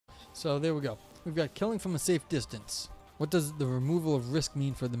so there we go. We've got killing from a safe distance. What does the removal of risk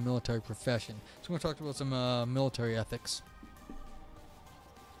mean for the military profession? So we're going to talk about some military ethics.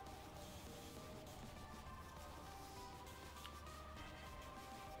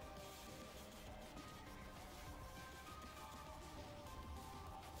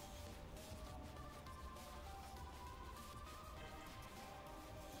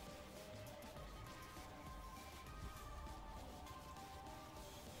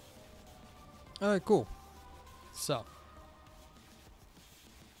 Alright, cool. So.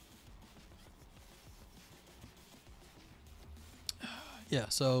 Yeah,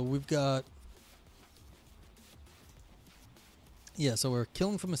 so we've got... Yeah, so we're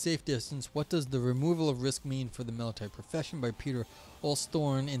killing from a safe distance. What does the removal of risk mean for the military profession? By Peter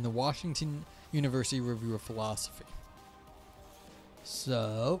Olsthoorn in the Washington University Review of Philosophy.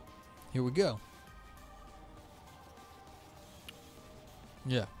 So, here we go.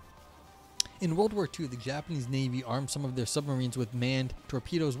 Yeah. In World War II, the Japanese Navy armed some of their submarines with manned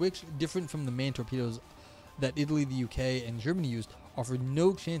torpedoes, which, different from the manned torpedoes that Italy, the UK, and Germany used, offered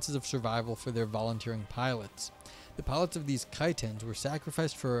no chances of survival for their volunteering pilots. The pilots of these kaitens were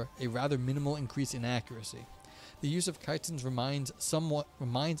sacrificed for a rather minimal increase in accuracy. The use of kaitens reminds somewhat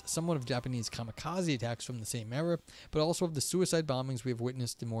of Japanese kamikaze attacks from the same era, but also of the suicide bombings we have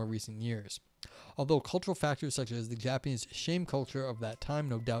witnessed in more recent years. Although cultural factors such as the Japanese shame culture of that time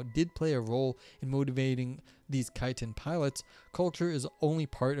no doubt did play a role in motivating these kaiten pilots, culture is only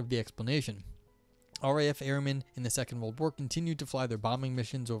part of the explanation. RAF airmen in the Second World War continued to fly their bombing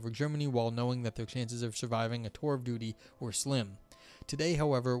missions over Germany while knowing that their chances of surviving a tour of duty were slim. Today,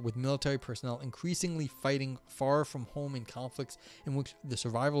 however, with military personnel increasingly fighting far from home in conflicts in which the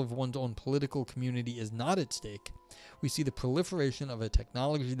survival of one's own political community is not at stake, we see the proliferation of a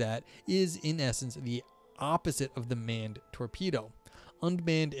technology that is, in essence, the opposite of the manned torpedo.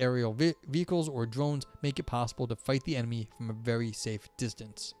 Unmanned aerial vehicles or drones make it possible to fight the enemy from a very safe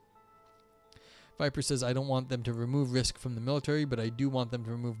distance. Viper says, I don't want them to remove risk from the military, but I do want them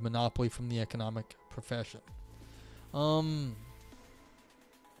to remove monopoly from the economic profession.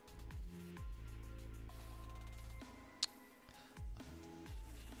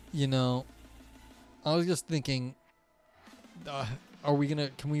 You know, I was just thinking, are we gonna,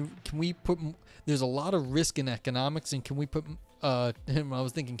 can we put, there's a lot of risk in economics, and can we put, I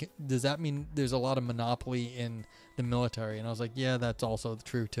was thinking, does that mean there's a lot of monopoly in the military? And I was like, yeah, that's also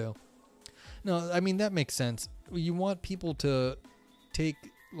true too. No, I mean, that makes sense. You want people to take,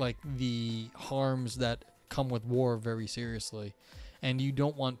 like, the harms that come with war very seriously. And you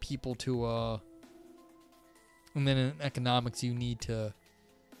don't want people to, and then in economics, you need to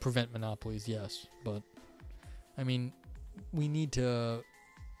prevent monopolies, yes. But, I mean, we need to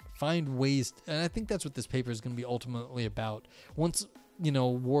find ways, and I think that's what this paper is going to be ultimately about. Once, you know,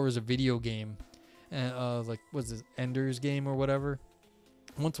 war is a video game, like, what's this, Ender's Game or whatever?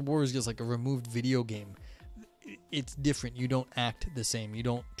 Once war is just like a removed video game, it's different. You don't act the same. You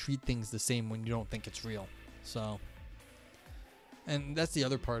don't treat things the same when you don't think it's real. So, and that's the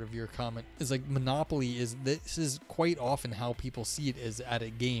other part of your comment, is like monopoly is, this is quite often how people see it, is at a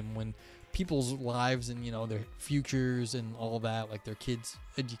game, when people's lives and, you know, their futures and all that, like their kids'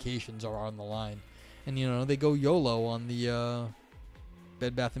 educations are on the line. And, you know, they go YOLO on the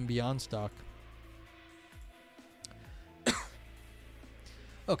Bed Bath & Beyond stock.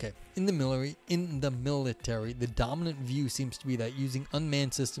 Okay, in the military, the dominant view seems to be that using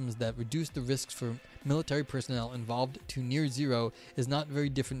unmanned systems that reduce the risks for military personnel involved to near zero is not very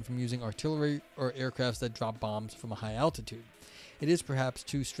different from using artillery or aircrafts that drop bombs from a high altitude. It is perhaps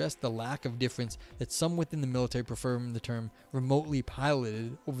to stress the lack of difference that some within the military prefer the term remotely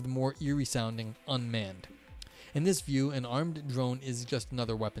piloted over the more eerie-sounding unmanned. In this view, an armed drone is just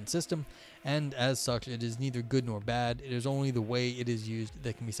another weapon system, and as such, it is neither good nor bad. It is only the way it is used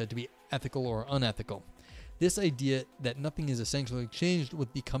that can be said to be ethical or unethical. This idea that nothing is essentially changed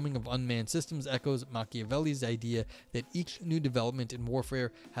with the coming of unmanned systems echoes Machiavelli's idea that each new development in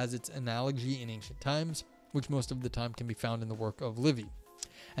warfare has its analogy in ancient times, which most of the time can be found in the work of Livy,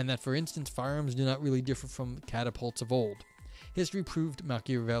 and that, for instance, firearms do not really differ from catapults of old. History proved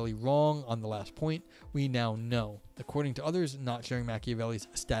Machiavelli wrong on the last point. We now know. According to others, not sharing Machiavelli's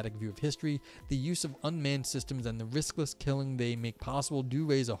static view of history, the use of unmanned systems and the riskless killing they make possible do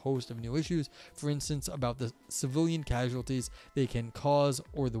raise a host of new issues, for instance, about the civilian casualties they can cause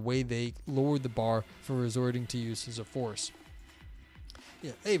or the way they lower the bar for resorting to uses of force.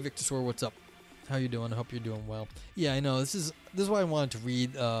 Yeah, hey Victor Sor, what's up? How you doing? I hope you're doing well. Yeah, I know, this is why I wanted to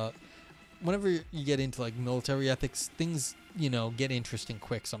read. Whenever you get into like military ethics, things, you know, get interesting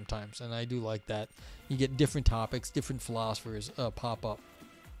quick sometimes, and I do like that. You get different topics, different philosophers pop up.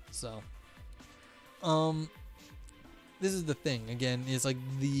 So, this is the thing. Again, it's like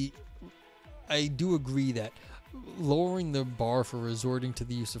I do agree that lowering the bar for resorting to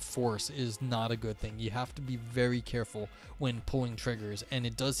the use of force is not a good thing. You have to be very careful when pulling triggers, and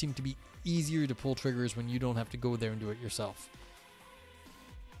it does seem to be easier to pull triggers when you don't have to go there and do it yourself.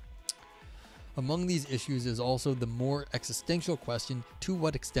 Among these issues is also the more existential question to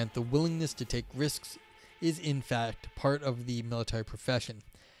what extent the willingness to take risks is in fact part of the military profession.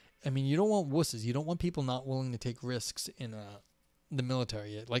 I mean, you don't want wusses. You don't want people not willing to take risks in the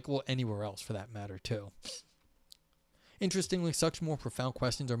military, like, well, anywhere else for that matter too. Interestingly, such more profound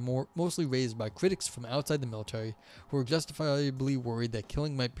questions are mostly raised by critics from outside the military who are justifiably worried that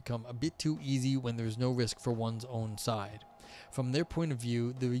killing might become a bit too easy when there is no risk for one's own side. From their point of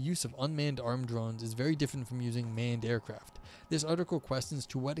view, the use of unmanned armed drones is very different from using manned aircraft. This article questions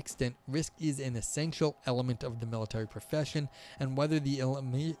to what extent risk is an essential element of the military profession and whether the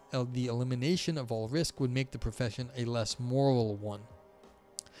elimination of all risk would make the profession a less moral one.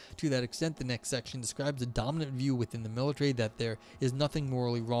 To that extent, the next section describes a dominant view within the military that there is nothing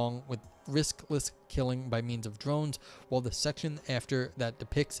morally wrong with riskless killing by means of drones, while the section after that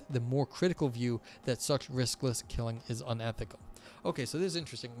depicts the more critical view that such riskless killing is unethical. Okay, so this is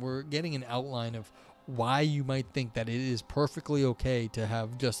interesting. We're getting an outline of why you might think that it is perfectly okay to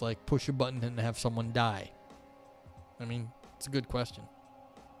have just like push a button and have someone die. I mean, it's a good question.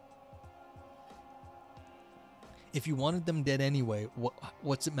 If you wanted them dead anyway,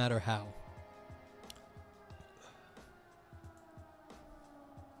 what's it matter how?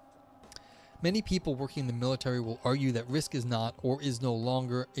 Many people working in the military will argue that risk is not or is no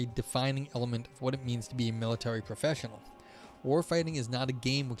longer a defining element of what it means to be a military professional. Warfighting is not a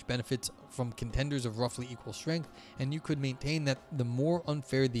game which benefits from contenders of roughly equal strength, and you could maintain that the more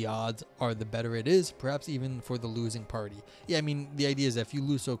unfair the odds are, the better it is, perhaps even for the losing party. Yeah, I mean, the idea is that if you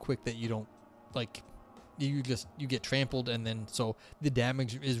lose so quick that you don't, like, you get trampled, and then so the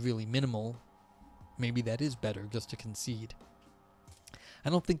damage is really minimal, maybe that is better just to concede. I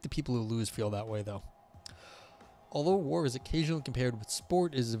don't think the people who lose feel that way, though. Although war is occasionally compared with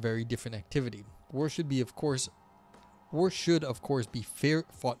sport, it is a very different activity. War should of course be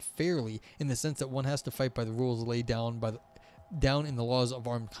fought fairly, in the sense that one has to fight by the rules laid down in the laws of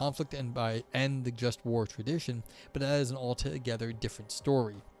armed conflict and the just war tradition, but that is an altogether different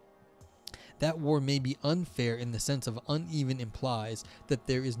story. That war may be unfair in the sense of uneven implies that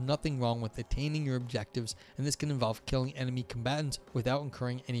there is nothing wrong with attaining your objectives, and this can involve killing enemy combatants without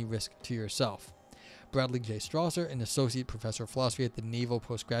incurring any risk to yourself. Bradley J. Strasser, an associate professor of philosophy at the Naval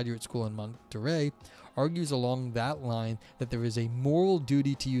Postgraduate School in Monterey, argues along that line that there is a moral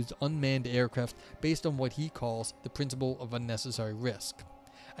duty to use unmanned aircraft based on what he calls the principle of unnecessary risk.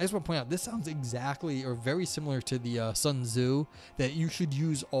 I just want to point out, this sounds exactly or very similar to the Sun Tzu, that you should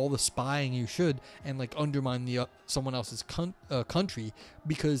use all the spying you should and like undermine the someone else's country,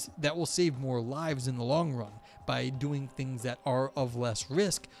 because that will save more lives in the long run by doing things that are of less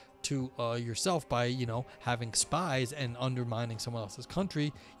risk to yourself. By having spies and undermining someone else's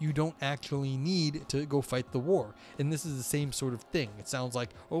country, you don't actually need to go fight the war. And this is the same sort of thing. It sounds like,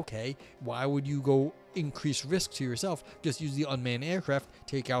 okay, why would you go increase risk to yourself? Just use the unmanned aircraft,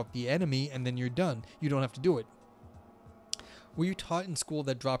 take out the enemy, and then you're done. You don't have to do it. Were you taught in school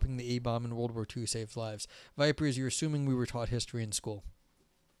that dropping the A-bomb in World War II saved lives? Vipers, you're assuming we were taught history in school.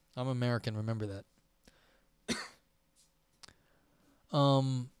 I'm American, remember that.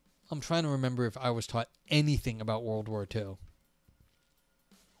 I'm trying to remember if I was taught anything about World War II.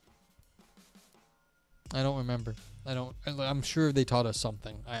 I don't remember. I'm sure they taught us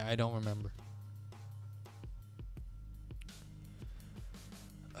something. I don't remember.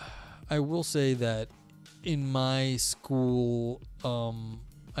 I will say that in my school,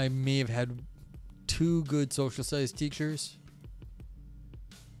 I may have had 2 good social studies teachers.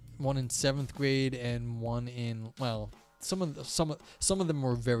 One in 7th grade and one in, well, some of them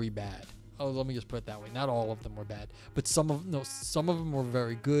were very bad. Oh, let me just put it that way. Not all of them were bad, but some of them were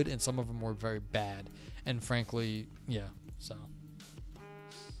very good and some of them were very bad. And frankly, yeah. So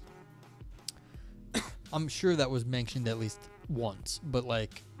I'm sure that was mentioned at least once, but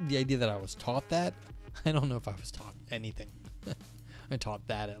like the idea that I was taught that, I don't know if I was taught anything. I taught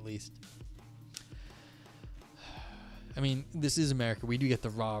that at least. I mean, this is America. We do get the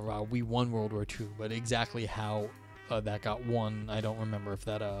rah-rah. We won World War II, but exactly how that got won, I don't remember if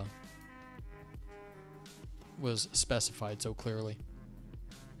that was specified so clearly.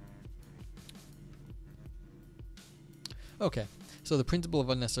 Okay, so the principle of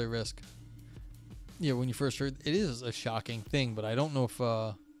unnecessary risk. Yeah, when you first heard, it is a shocking thing, but I don't know if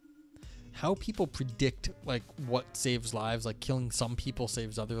how people predict like what saves lives, like killing some people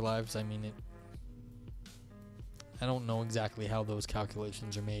saves other lives. I mean, I don't know exactly how those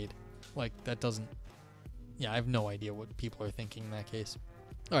calculations are made. Like that doesn't. Yeah, I have no idea what people are thinking in that case.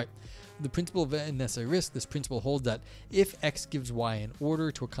 All right, the principle of unnecessary risk. This principle holds that if X gives Y in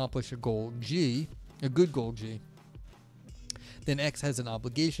order to accomplish a goal G, a good goal G, then X has an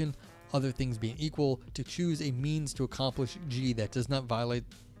obligation, other things being equal, to choose a means to accomplish G that does not violate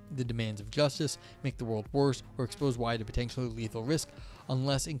the demands of justice, make the world worse, or expose Y to potentially lethal risk,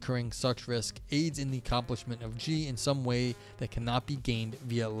 unless incurring such risk aids in the accomplishment of G in some way that cannot be gained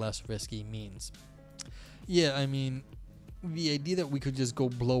via less risky means. Yeah, I mean, the idea that we could just go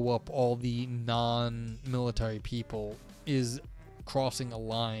blow up all the non-military people is crossing a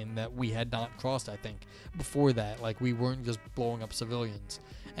line that we had not crossed, I think. Before that, like, we weren't just blowing up civilians.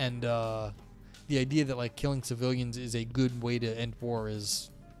 And the idea that, like, killing civilians is a good way to end war is...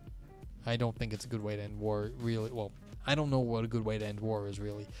 I don't think it's a good way to end war, really. Well, I don't know what a good way to end war is,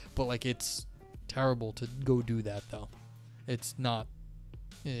 really. But, like, it's terrible to go do that, though. It's not...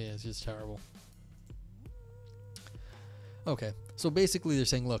 Yeah, it's just terrible. Okay, so basically they're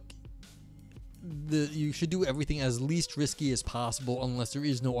saying, look, you should do everything as least risky as possible unless there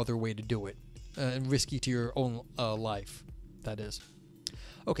is no other way to do it. And risky to your own life, that is.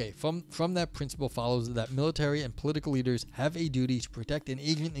 Okay, from that principle follows that military and political leaders have a duty to protect an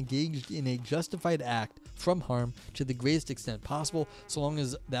agent engaged in a justified act from harm to the greatest extent possible, so long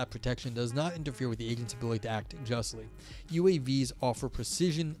as that protection does not interfere with the agent's ability to act justly. UAVs offer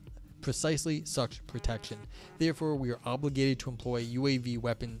precisely such protection. Therefore, we are obligated to employ UAV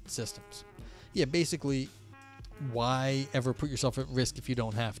weapon systems. Yeah, basically, why ever put yourself at risk if you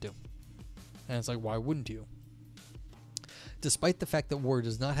don't have to? And it's like, why wouldn't you? Despite the fact that war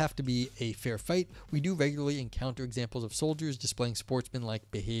does not have to be a fair fight, we do regularly encounter examples of soldiers displaying sportsmanlike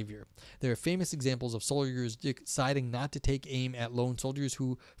behavior. There are famous examples of soldiers deciding not to take aim at lone soldiers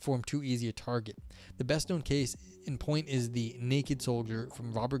who form too easy a target. The best known case in point is the Naked Soldier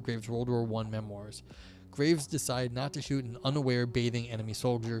from Robert Graves' World War I memoirs. Graves decided not to shoot an unaware bathing enemy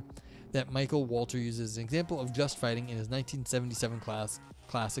soldier that Michael Walter uses as an example of just fighting in his 1977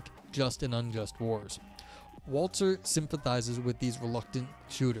 classic Just and Unjust Wars. Walter sympathizes with these reluctant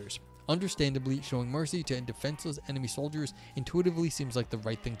shooters. Understandably, showing mercy to defenseless enemy soldiers intuitively seems like the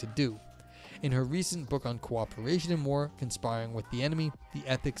right thing to do. In her recent book on cooperation in war, Conspiring with the Enemy, The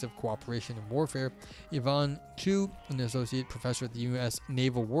Ethics of Cooperation in Warfare, Yvonne Chu, an associate professor at the U.S.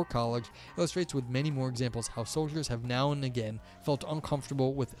 Naval War College, illustrates with many more examples how soldiers have now and again felt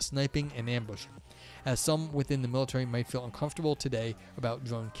uncomfortable with sniping and ambushing, as some within the military might feel uncomfortable today about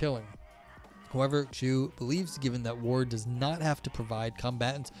drone killing. However, Chu believes given that war does not have to provide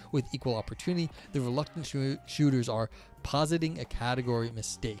combatants with equal opportunity, the reluctant shooters are positing a category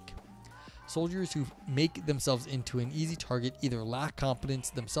mistake. Soldiers who make themselves into an easy target either lack competence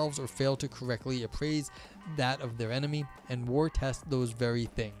themselves or fail to correctly appraise that of their enemy, and war tests those very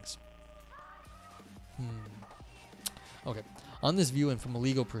things. Okay. On this view, and from a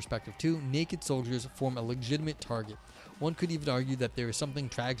legal perspective too, naked soldiers form a legitimate target. One could even argue that there is something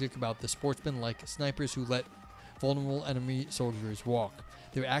tragic about the sportsmen-like snipers who let vulnerable enemy soldiers walk.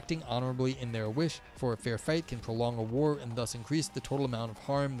 They're acting honorably in their wish for a fair fight can prolong a war and thus increase the total amount of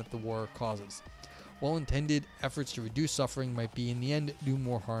harm that the war causes. Well-intended efforts to reduce suffering might be in the end do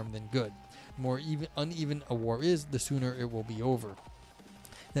more harm than good. The more uneven a war is, the sooner it will be over.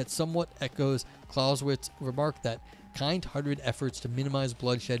 That somewhat echoes Clausewitz's remark that kind-hearted efforts to minimize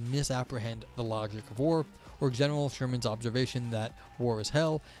bloodshed misapprehend the logic of war, or General Sherman's observation that war is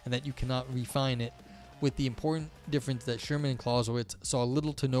hell and that you cannot refine it, with the important difference that Sherman and Clausewitz saw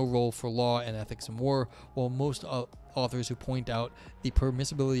little to no role for law and ethics in war, while most authors who point out the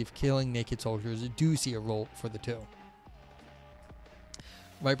permissibility of killing naked soldiers do see a role for the two.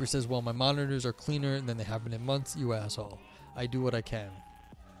 Viper says, well, my monitors are cleaner than they have been in months, you asshole. I do what I can.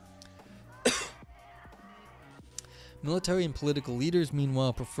 Military and political leaders,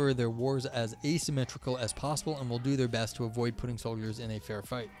 meanwhile, prefer their wars as asymmetrical as possible and will do their best to avoid putting soldiers in a fair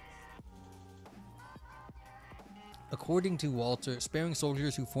fight. According to Walter, sparing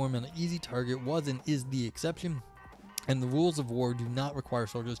soldiers who form an easy target was and is the exception, and the rules of war do not require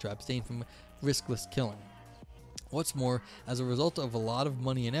soldiers to abstain from riskless killing. What's more, as a result of a lot of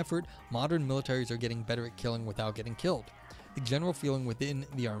money and effort, modern militaries are getting better at killing without getting killed. The general feeling within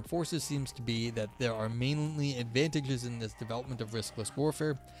the armed forces seems to be that there are mainly advantages in this development of riskless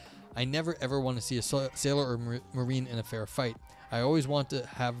warfare. I never ever want to see a sailor or marine in a fair fight. I always want to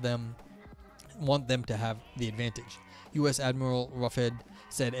have them want them to have the advantage. U.S. Admiral Roughead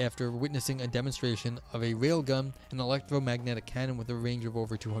said after witnessing a demonstration of a railgun, an electromagnetic cannon with a range of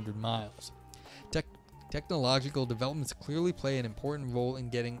over 200 miles. Technological developments clearly play an important role in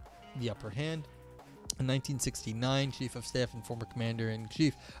getting the upper hand. In 1969, Chief of Staff and former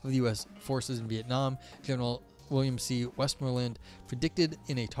Commander-in-Chief of the U.S. Forces in Vietnam, General William C. Westmoreland, predicted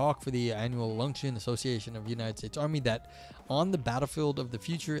in a talk for the annual Luncheon Association of the United States Army that on the battlefield of the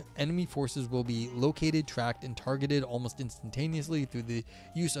future, enemy forces will be located, tracked, and targeted almost instantaneously through the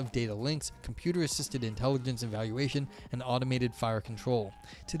use of data links, computer-assisted intelligence evaluation, and automated fire control.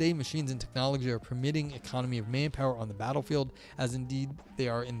 Today, machines and technology are permitting economy of manpower on the battlefield, as indeed they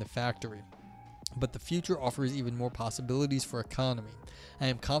are in the factory. But the future offers even more possibilities for economy. I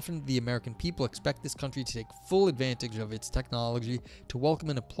am confident the American people expect this country to take full advantage of its technology, to welcome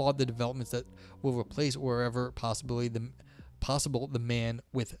and applaud the developments that will replace wherever possible the man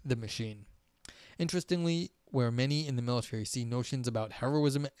with the machine. Interestingly, where many in the military see notions about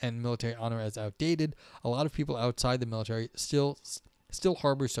heroism and military honor as outdated, a lot of people outside the military still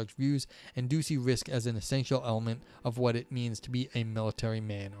harbor such views and do see risk as an essential element of what it means to be a military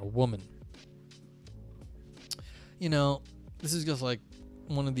man or woman. You know, this is just like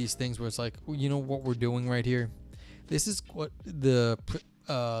one of these things where it's like, you know what we're doing right here? This is what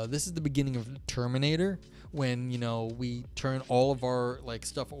this is the beginning of Terminator, when, you know, we turn all of our like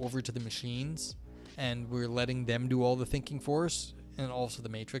stuff over to the machines and we're letting them do all the thinking for us, and also the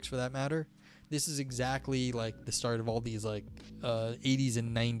Matrix for that matter. This is exactly like the start of all these like 80s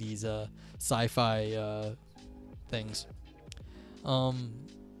and 90s sci-fi things. But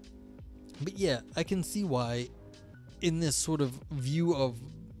yeah, I can see why, in this sort of view of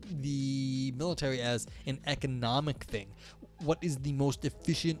the military as an economic thing, what is the most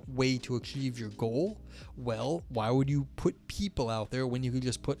efficient way to achieve your goal? Well, why would you put people out there when you could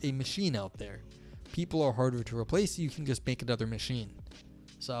just put a machine out there? People are harder to replace, you can just make another machine.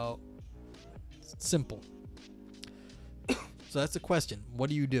 So, it's simple. So that's the question. What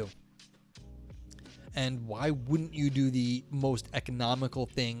do you do? And why wouldn't you do the most economical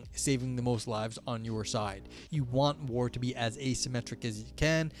thing, saving the most lives on your side? You want war to be as asymmetric as you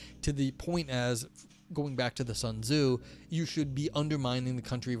can, to the point as, going back to the Sun Tzu, you should be undermining the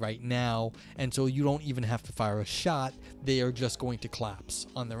country right now, and so you don't even have to fire a shot. They are just going to collapse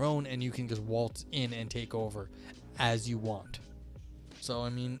on their own, and you can just waltz in and take over as you want. So, I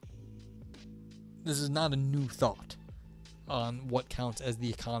mean, this is not a new thought on what counts as the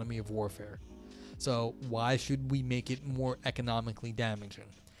economy of warfare. So why should we make it more economically damaging?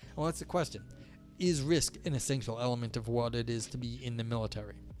 Well, that's the question. Is risk an essential element of what it is to be in the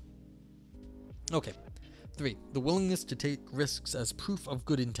military? Okay. 3. The willingness to take risks as proof of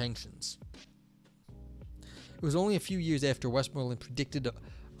good intentions. It was only a few years after Westmoreland predicted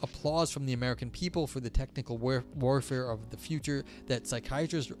applause from the American people for the technical warfare of the future that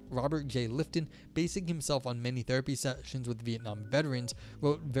psychiatrist Robert J. Lifton, basing himself on many therapy sessions with Vietnam veterans,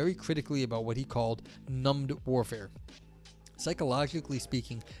 wrote very critically about what he called numbed warfare. Psychologically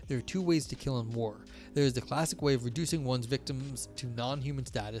speaking, there are two ways to kill in war. There is the classic way of reducing one's victims to non-human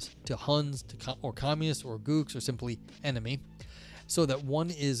status, to Huns, or communists, or gooks, or simply enemy, so that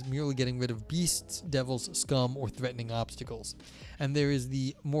one is merely getting rid of beasts, devils, scum, or threatening obstacles. And there is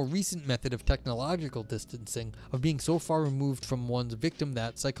the more recent method of technological distancing, of being so far removed from one's victim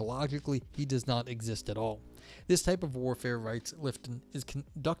that psychologically he does not exist at all. This type of warfare, writes Lifton, is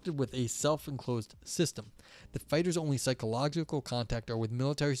conducted with a self-enclosed system. The fighter's only psychological contact are with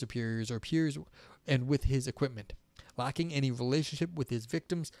military superiors or peers and with his equipment. Lacking any relationship with his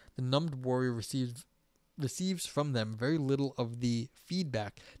victims, the numbed warrior receives from them very little of the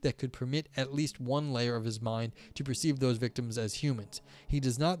feedback that could permit at least one layer of his mind to perceive those victims as humans. He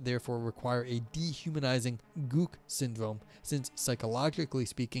does not therefore require a dehumanizing gook syndrome, since psychologically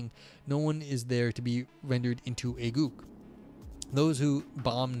speaking, no one is there to be rendered into a gook. Those who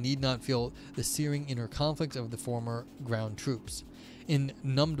bomb need not feel the searing inner conflict of the former ground troops. In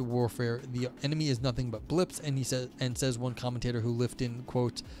numbed warfare, the enemy is nothing but blips, and says one commentator who Lifton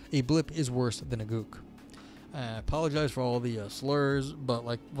quotes, "A blip is worse than a gook." I apologize for all the slurs, but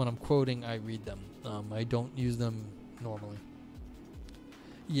like when I'm quoting, I read them. I don't use them normally.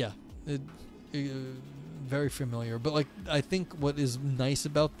 Yeah, very familiar. But like, I think what is nice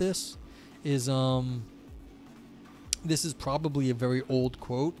about this is this is probably a very old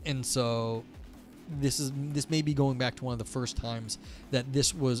quote, and so this may be going back to one of the first times that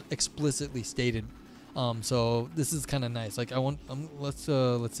this was explicitly stated. So this is kind of nice. Like let's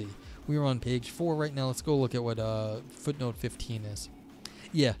see. We are on page 4 right now. Let's go look at what footnote 15 is.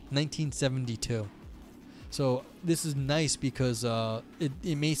 Yeah, 1972. So this is nice because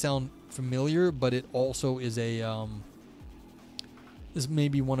it may sound familiar, but it also is this may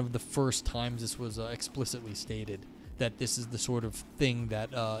be one of the first times this was explicitly stated, that this is the sort of thing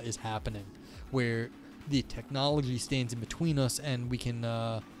that is happening, where the technology stands in between us and we can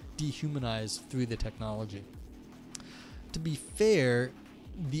dehumanize through the technology. To be fair,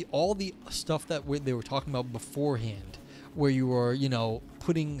 all the stuff that they were talking about beforehand, where you are,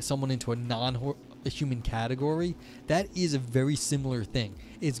 putting someone into a non-human category, that is a very similar thing.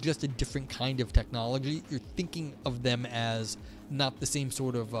 It's just a different kind of technology. You're thinking of them as not the same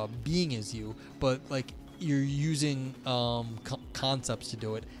sort of being as you, but like you're using concepts to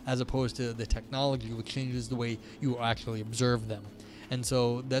do it, as opposed to the technology, which changes the way you actually observe them. And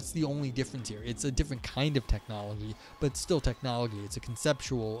so that's the only difference here. It's a different kind of technology, but it's still technology. It's a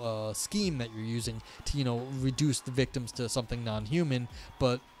conceptual scheme that you're using to, reduce the victims to something non-human.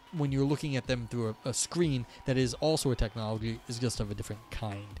 But when you're looking at them through a screen that is also a technology, is just of a different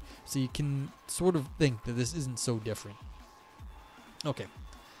kind. So you can sort of think that this isn't so different. Okay.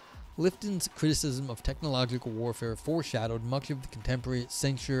 Lifton's criticism of technological warfare foreshadowed much of the contemporary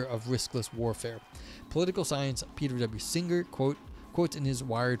censure of riskless warfare. Political science Peter W. Singer quotes in his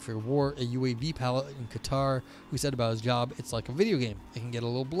Wired for War a UAV pilot in Qatar who said about his job, "It's like a video game. It can get a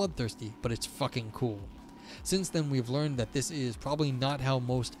little bloodthirsty, but it's fucking cool." Since then, we've learned that this is probably not how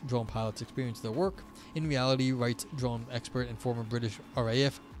most drone pilots experience their work. In reality, writes drone expert and former British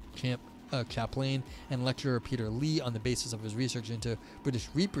RAF chaplain and lecturer Peter Lee on the basis of his research into British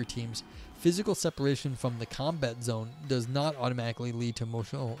Reaper teams, physical separation from the combat zone does not automatically lead to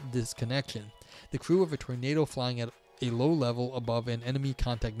emotional disconnection. The crew of a Tornado flying at a low level above an enemy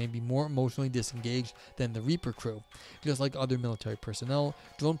contact may be more emotionally disengaged than the Reaper crew. Just like other military personnel,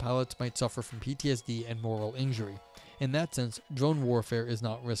 drone pilots might suffer from PTSD and moral injury. In that sense, drone warfare is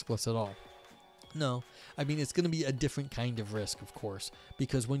not riskless at all. No, I mean, it's going to be a different kind of risk, of course,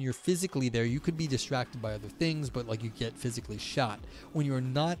 because when you're physically there, you could be distracted by other things, but like you get physically shot. When you're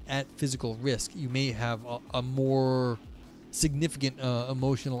not at physical risk, you may have a more significant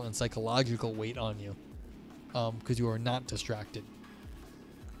emotional and psychological weight on you, because you are not distracted.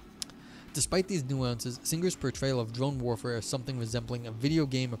 Despite these nuances, Singer's portrayal of drone warfare as something resembling a video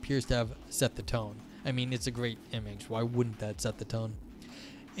game appears to have set the tone. I mean, it's a great image. Why wouldn't that set the tone?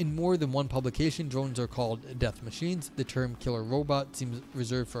 In more than one publication, drones are called death machines. The term killer robot seems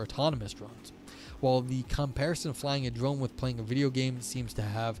reserved for autonomous drones. While the comparison of flying a drone with playing a video game seems to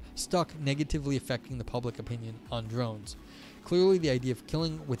have stuck, negatively affecting the public opinion on drones. Clearly, the idea of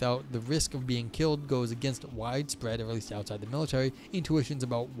killing without the risk of being killed goes against widespread, or at least outside the military, intuitions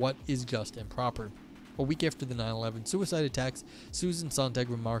about what is just and proper. A week after the 9/11 suicide attacks, Susan Sontag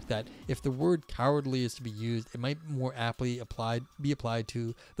remarked that if the word cowardly is to be used, it might more aptly be applied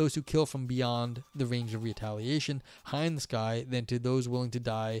to those who kill from beyond the range of retaliation, high in the sky, than to those willing to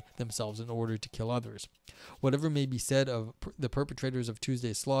die themselves in order to kill others. Whatever may be said of the perpetrators of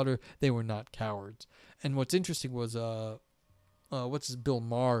Tuesday's slaughter, they were not cowards. And what's interesting was, Bill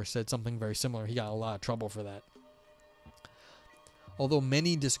Maher said something very similar. He got a lot of trouble for that. Although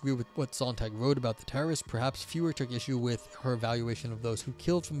many disagree with what Sontag wrote about the terrorists, perhaps fewer took issue with her evaluation of those who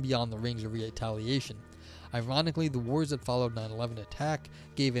killed from beyond the range of retaliation. Ironically, the wars that followed 9/11 attack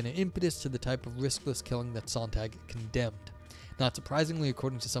gave an impetus to the type of riskless killing that Sontag condemned. Not surprisingly,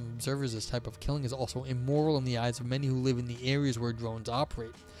 according to some observers, this type of killing is also immoral in the eyes of many who live in the areas where drones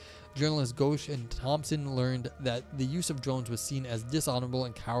operate. Journalists Ghosh and Thompson learned that the use of drones was seen as dishonorable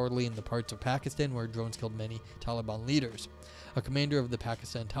and cowardly in the parts of Pakistan where drones killed many Taliban leaders. A commander of the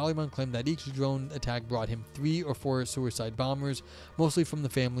Pakistan Taliban claimed that each drone attack brought him 3 or 4 suicide bombers, mostly from the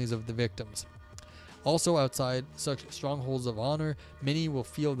families of the victims. Also, outside such strongholds of honor, many will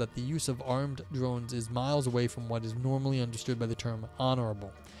feel that the use of armed drones is miles away from what is normally understood by the term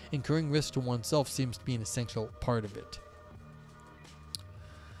honorable. Incurring risk to oneself seems to be an essential part of it.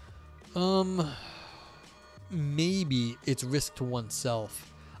 Maybe it's risk to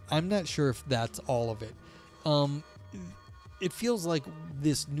oneself. I'm not sure if that's all of it. It feels like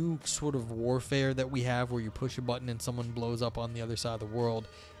this new sort of warfare that we have where you push a button and someone blows up on the other side of the world.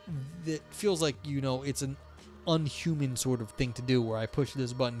 It feels like, it's an unhuman sort of thing to do where I push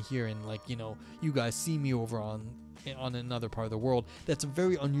this button here and you guys see me over on another part of the world. That's a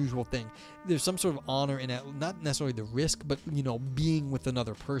very unusual thing. There's some sort of honor in it, not necessarily the risk, but being with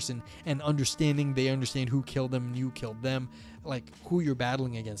another person and understanding they understand who killed them and you killed them, like who you're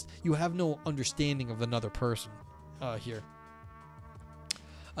battling against. You have no understanding of another person here.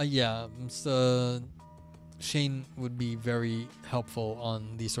 Shane would be very helpful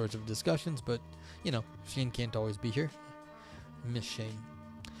on these sorts of discussions, but Shane can't always be here. Miss Shane.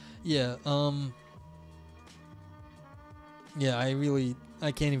 Yeah, Yeah,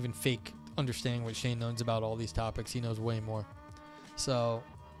 I can't even fake understanding what Shane knows about all these topics. He knows way more. So,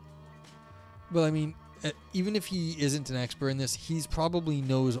 but I mean, even if he isn't an expert in this, he's probably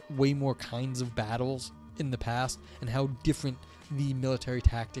knows way more kinds of battles in the past and how different the military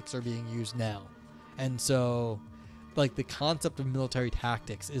tactics are being used now. And so, like, the concept of military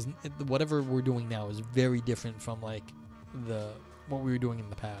tactics is whatever we're doing now is very different from like what we were doing in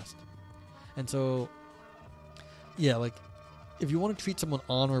the past. And so, yeah, like, if you want to treat someone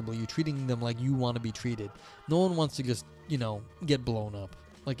honorably, you're treating them like you want to be treated. No one wants to just, get blown up.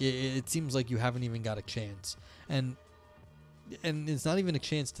 Like, it seems like you haven't even got a chance. And it's not even a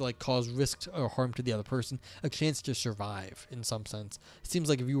chance to, like, cause risk or harm to the other person. A chance to survive, in some sense. It seems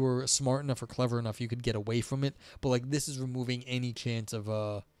like if you were smart enough or clever enough, you could get away from it. But, like, this is removing any chance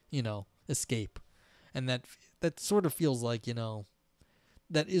of, escape. And that sort of feels like,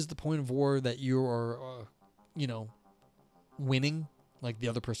 that is the point of war, that you are, winning. Like, the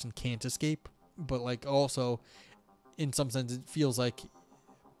other person can't escape. But, like, also, in some sense, it feels like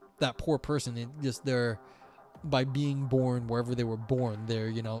that poor person, they're, by being born wherever they were born,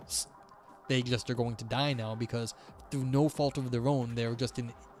 they're, they just are going to die now because through no fault of their own, they're just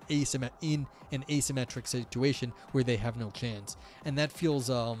in an asymmetric situation where they have no chance. And that feels,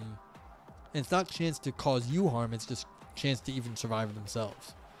 it's not a chance to cause you harm, it's just a chance to even survive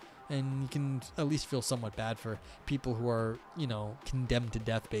themselves. And you can at least feel somewhat bad for people who are, condemned to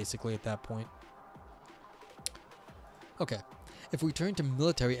death basically at that point. Okay. If we turn to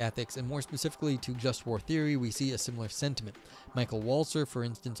military ethics, and more specifically to just war theory, we see a similar sentiment. Michael Walzer, for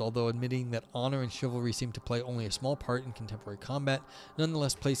instance, although admitting that honor and chivalry seem to play only a small part in contemporary combat,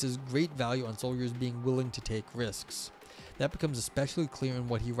 nonetheless places great value on soldiers being willing to take risks. That becomes especially clear in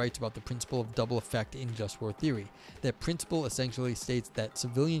what he writes about the principle of double effect in just war theory. That principle essentially states that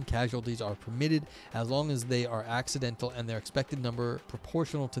civilian casualties are permitted as long as they are accidental and their expected number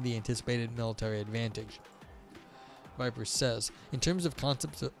proportional to the anticipated military advantage. Viper says, in terms of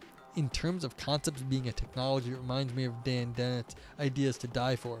concepts being a technology, it reminds me of Dan Dennett's ideas to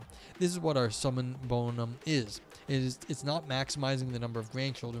die for. This is what our summum bonum is. It's not maximizing the number of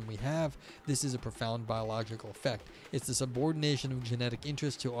grandchildren we have. This is a profound biological effect. It's the subordination of genetic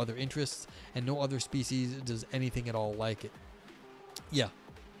interest to other interests, and no other species does anything at all like it. Yeah,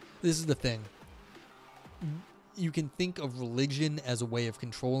 this is the thing. You can think of religion as a way of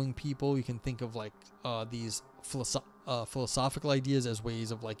controlling people. You can think of like these philosophical ideas as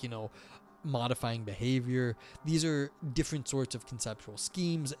ways of, like, modifying behavior. These are different sorts of conceptual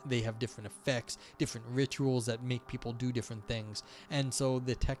schemes. They have different effects, different rituals that make people do different things. And so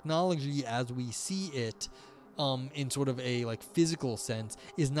the technology as we see it in sort of a like physical sense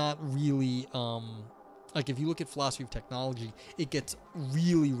is not really like, if you look at philosophy of technology, it gets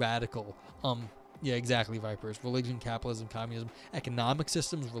really radical. Yeah, exactly, Vipers. Religion, capitalism, communism, economic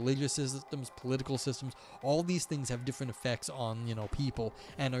systems, religious systems, political systems, all these things have different effects on, people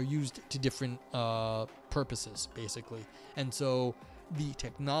and are used to different purposes, basically. And so the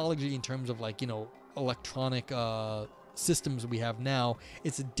technology in terms of, like, electronic systems we have now,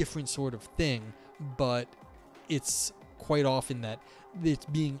 it's a different sort of thing, but it's quite often that it's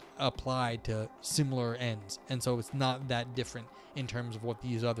being applied to similar ends. And so it's not that different in terms of what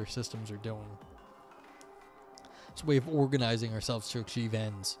these other systems are doing. It's a way of organizing ourselves to achieve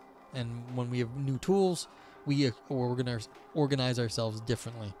ends. And when we have new tools, we organize ourselves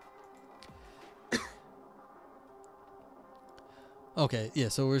differently. Okay, yeah,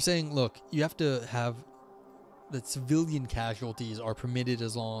 so we're saying, look, you have to have that civilian casualties are permitted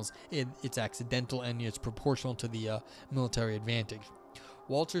as long as it's accidental and it's proportional to the military advantage.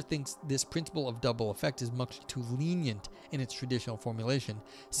 Walzer thinks this principle of double effect is much too lenient in its traditional formulation.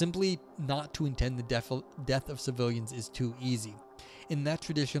 Simply not to intend the death of civilians is too easy. In that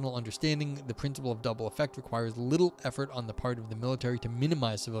traditional understanding, the principle of double effect requires little effort on the part of the military to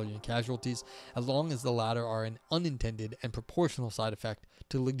minimize civilian casualties, as long as the latter are an unintended and proportional side effect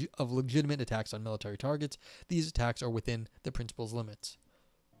of legitimate attacks on military targets. These attacks are within the principle's limits.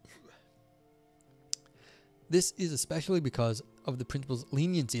 This is especially because of the principle's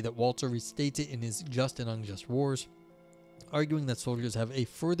leniency that Walzer restates it in his Just and Unjust Wars, arguing that soldiers have a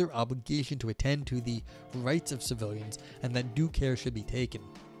further obligation to attend to the rights of civilians and that due care should be taken.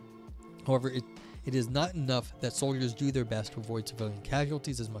 However, it is not enough that soldiers do their best to avoid civilian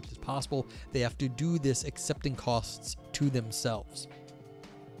casualties as much as possible. They have to do this accepting costs to themselves.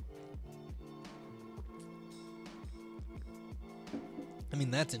 I mean,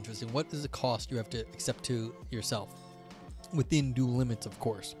 that's interesting. What is the cost you have to accept to yourself? Within due limits, of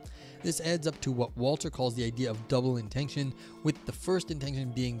course. This adds up to what Walter calls the idea of double intention, with the first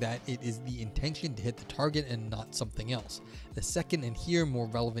intention being that it is the intention to hit the target and not something else. The second, and here more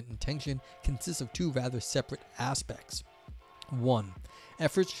relevant, intention consists of two rather separate aspects. 1.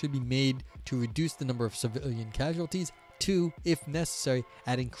 Efforts should be made to reduce the number of civilian casualties. 2. If necessary,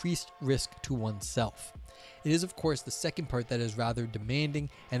 at increased risk to oneself. It is, of course, the second part that is rather demanding,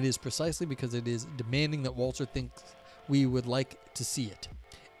 and it is precisely because it is demanding that Walter thinks we would like to see it.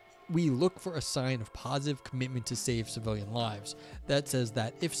 We look for a sign of positive commitment to save civilian lives. That says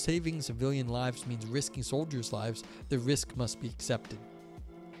that if saving civilian lives means risking soldiers' lives, the risk must be accepted.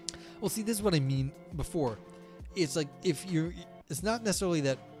 Well, see, this is what I mean before. It's like it's not necessarily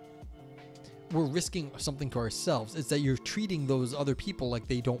that we're risking something to ourselves. It's that you're treating those other people like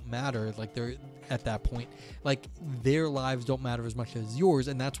they don't matter, like they're at that point, like their lives don't matter as much as yours.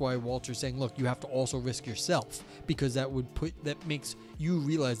 And that's why Walter's saying, look, you have to also risk yourself, because that makes you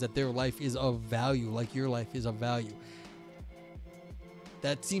realize that their life is of value, like your life is of value.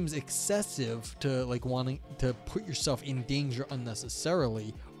 That seems excessive to like wanting to put yourself in danger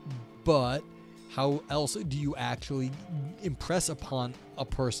unnecessarily, but how else do you actually impress upon a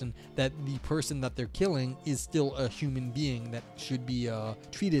person that the person that they're killing is still a human being that should be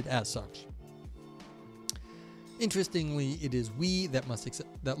treated as such? Interestingly, it is we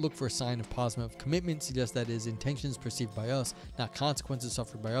that look for a sign of positive commitment, suggests that it is intentions perceived by us, not consequences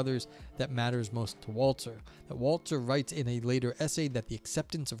suffered by others, that matters most to Walter. That Walter writes in a later essay that the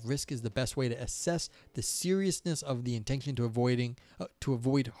acceptance of risk is the best way to assess the seriousness of the intention to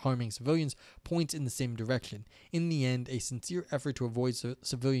avoid harming civilians points in the same direction. In the end, a sincere effort to avoid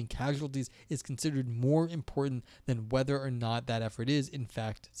civilian casualties is considered more important than whether or not that effort is, in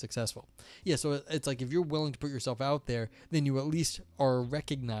fact, successful. Yeah, so it's like if you're willing to put yourself out there, then you at least are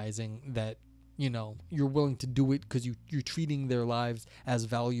recognizing that, you know, you're willing to do it because you're treating their lives as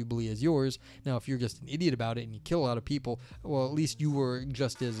valuably as yours. Now, if you're just an idiot about it and you kill a lot of people, well, at least you were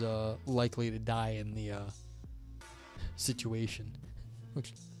just as likely to die in the situation.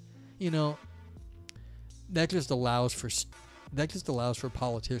 Which, you know, that just allows for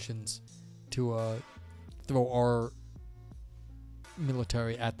politicians to throw our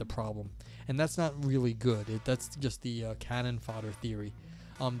military at the problem. And that's not really good. That's just the cannon fodder theory.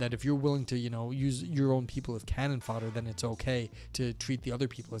 That if you're willing to, you know, use your own people as cannon fodder, then it's okay to treat the other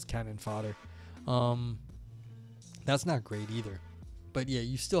people as cannon fodder. That's not great either. But yeah,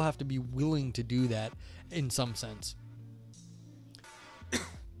 you still have to be willing to do that in some sense.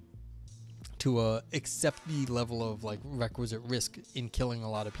 To accept the level of like requisite risk in killing a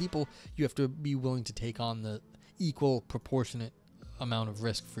lot of people, you have to be willing to take on the equal proportionate amount of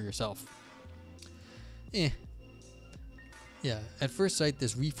risk for yourself. Yeah, at first sight,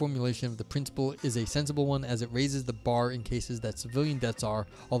 this reformulation of the principle is a sensible one, as it raises the bar in cases that civilian deaths are,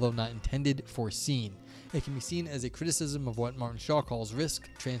 although not intended, foreseen. It can be seen as a criticism of what Martin Shaw calls risk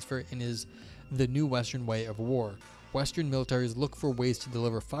transfer in his The New Western Way of War. Western militaries look for ways to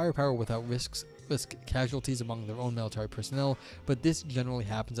deliver firepower without risk casualties among their own military personnel, but this generally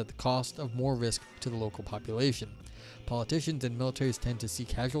happens at the cost of more risk to the local population. Politicians and militaries tend to see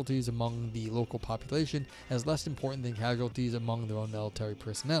casualties among the local population as less important than casualties among their own military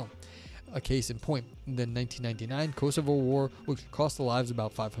personnel. A case in point, the 1999 Kosovo War, which cost the lives of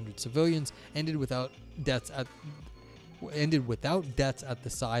about 500 civilians, ended without deaths at the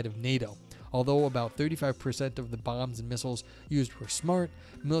side of NATO. Although about 35% of the bombs and missiles used were smart,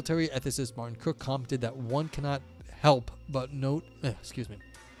 military ethicist Martin Cook commented that one cannot help but note that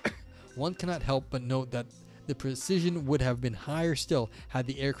the precision would have been higher still had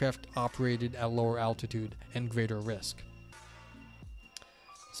the aircraft operated at lower altitude and greater risk.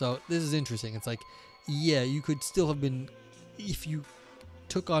 So this is interesting. It's like, yeah, you could still have been, if you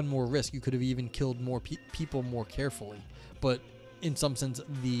took on more risk, you could have even killed more people more carefully. But in some sense,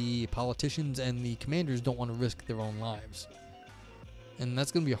 the politicians and the commanders don't want to risk their own lives. And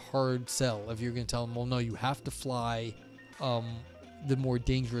that's going to be a hard sell if you're going to tell them, well, no, you have to fly the more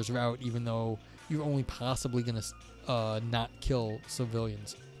dangerous route, even though you're only possibly going to not kill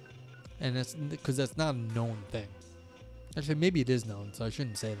civilians. And that's because that's not a known thing. Actually, maybe it is known, so I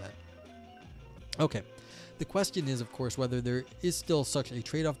shouldn't say that. Okay. The question is, of course, whether there is still such a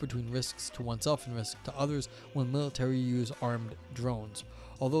trade-off between risks to oneself and risks to others when military use armed drones.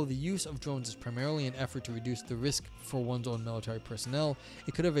 Although the use of drones is primarily an effort to reduce the risk for one's own military personnel,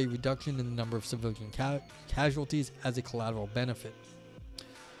 it could have a reduction in the number of civilian casualties as a collateral benefit.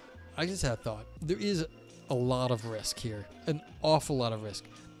 I just had a thought. There is a lot of risk here, an awful lot of risk.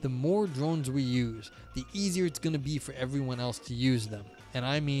 The more drones we use, the easier it's going to be for everyone else to use them. And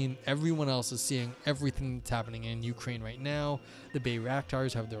I mean, everyone else is seeing everything that's happening in Ukraine right now. The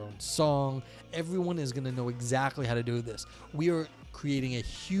Bayraktars have their own song. Everyone is going to know exactly how to do this. We are creating a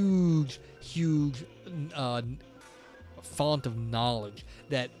huge font of knowledge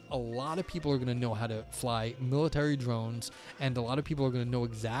that a lot of people are going to know how to fly military drones, and a lot of people are going to know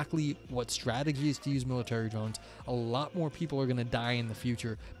exactly what strategies to use military drones. A lot more people are going to die in the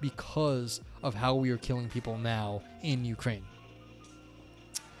future because of how we are killing people now in Ukraine.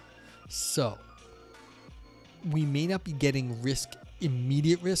 So we may not be getting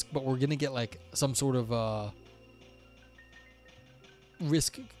immediate risk, but we're going to get like some sort of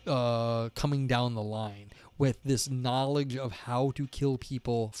risk coming down the line with this knowledge of how to kill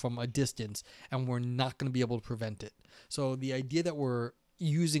people from a distance, and we're not going to be able to prevent it. So the idea that we're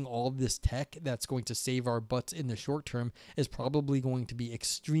using all of this tech that's going to save our butts in the short term is probably going to be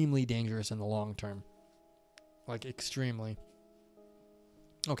extremely dangerous in the long term. Like, extremely.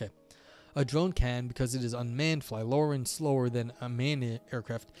 Okay. A drone can, because it is unmanned, fly lower and slower than a manned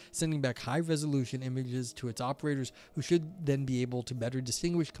aircraft, sending back high-resolution images to its operators, who should then be able to better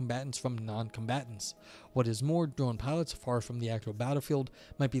distinguish combatants from non-combatants. What is more, drone pilots, far from the actual battlefield,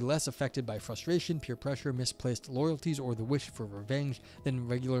 might be less affected by frustration, peer pressure, misplaced loyalties, or the wish for revenge than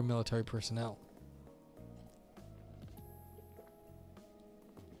regular military personnel.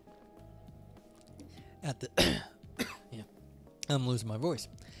 Yeah, I'm losing my voice.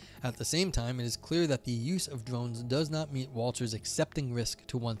 At the same time, it is clear that the use of drones does not meet Walter's accepting risk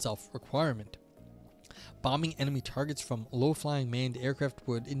to oneself requirement. Bombing enemy targets from low-flying manned aircraft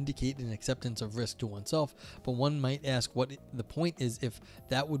would indicate an acceptance of risk to oneself, but one might ask what the point is if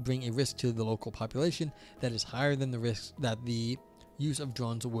that would bring a risk to the local population that is higher than the risk that the use of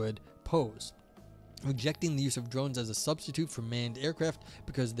drones would pose. Rejecting the use of drones as a substitute for manned aircraft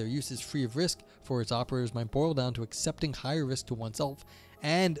because their use is free of risk for its operators might boil down to accepting higher risk to oneself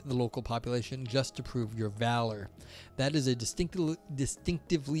and the local population just to prove your valor. That is a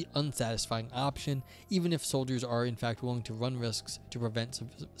distinctively unsatisfying option, even if soldiers are in fact willing to run risks to prevent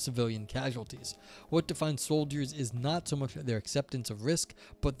civilian casualties. What defines soldiers is not so much their acceptance of risk,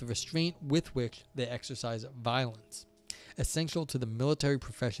 but the restraint with which they exercise violence. Essential to the military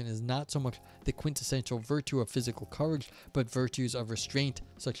profession is not so much the quintessential virtue of physical courage, but virtues of restraint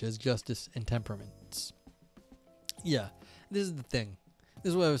such as justice and temperaments. Yeah, this is the thing.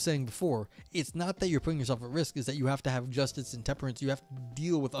 This is what I was saying before. It's not that you're putting yourself at risk, it's that you have to have justice and temperance. You have to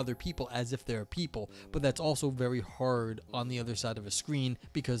deal with other people as if they're people, but that's also very hard on the other side of a screen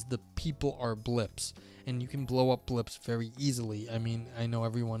because the people are blips, and you can blow up blips very easily. I mean, I know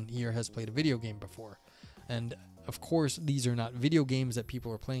everyone here has played a video game before, and of course, these are not video games that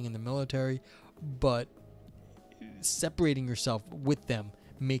people are playing in the military, but separating yourself with them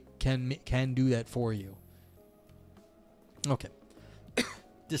can do that for you. Okay.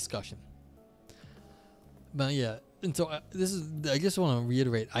 Discussion. But yeah, and so I just want to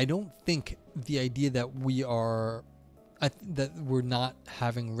reiterate, I don't think the idea that that we're not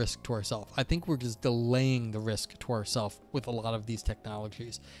having risk to ourselves. I think we're just delaying the risk to ourselves with a lot of these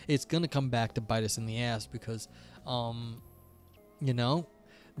technologies. It's going to come back to bite us in the ass because, there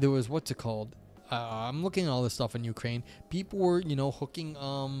was, what's it called? I'm looking at all this stuff in Ukraine. People were, hooking,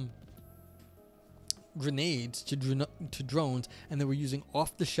 grenades to drones, and they were using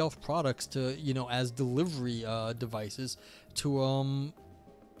off-the-shelf products to, as delivery devices to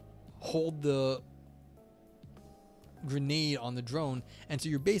hold the grenade on the drone. And so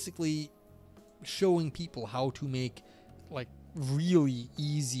you're basically showing people how to make like really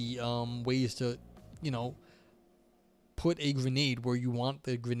easy ways to put a grenade where you want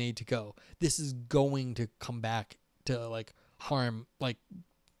the grenade to go. This is going to come back to like harm like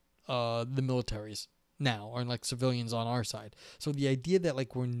the militaries now, or like civilians on our side. So the idea that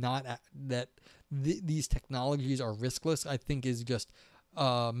like we're not these technologies are riskless, I think is just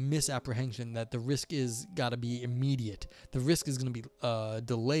misapprehension that the risk is got to be immediate. The risk is going to be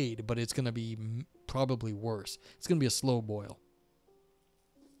delayed, but it's going to be probably worse. It's going to be a slow boil.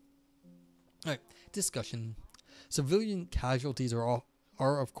 All right, discussion. Civilian casualties are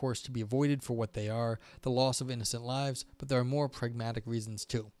of course to be avoided for what they are, the loss of innocent lives, but there are more pragmatic reasons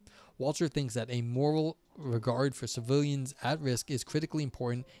too. Walter thinks that a moral regard for civilians at risk is critically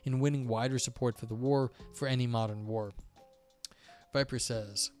important in winning wider support for the war, for any modern war. Viper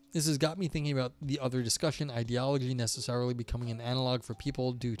says, this has got me thinking about the other discussion, ideology necessarily becoming an analog for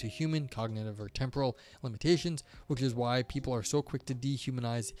people due to human, cognitive, or temporal limitations, which is why people are so quick to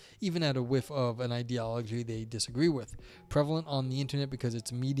dehumanize even at a whiff of an ideology they disagree with. Prevalent on the internet because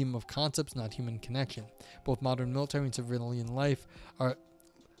it's a medium of concepts, not human connection. Both modern military and civilian life are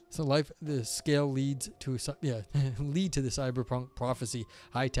So the scale leads to lead to the cyberpunk prophecy,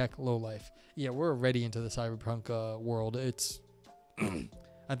 high tech, low life. Yeah, we're already into the cyberpunk world. It's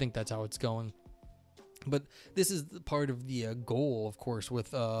I think that's how it's going. But this is part of the goal, of course,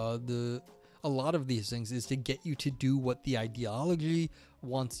 with a lot of these things is to get you to do what the ideology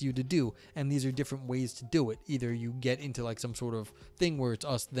wants you to do. And these are different ways to do it. Either you get into like some sort of thing where it's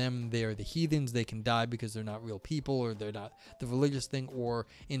us, them, they're the heathens, they can die because they're not real people, or they're not the religious thing, or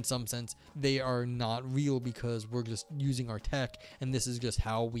in some sense, they are not real because we're just using our tech, and this is just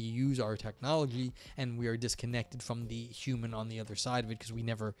how we use our technology, and we are disconnected from the human on the other side of it because we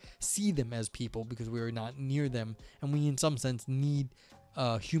never see them as people because we are not near them, and we in some sense need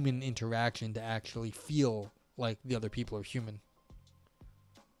human interaction to actually feel like the other people are human.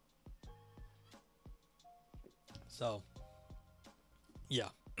 So, yeah.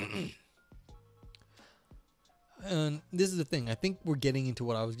 And this is the thing. I think we're getting into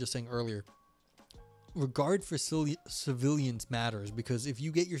what I was just saying earlier. Regard for civilians matters, because if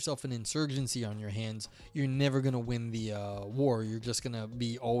you get yourself an insurgency on your hands, you're never going to win the war. You're just going to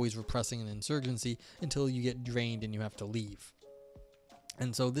be always repressing an insurgency until you get drained and you have to leave.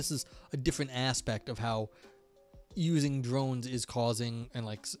 And so this is a different aspect of how using drones is causing, and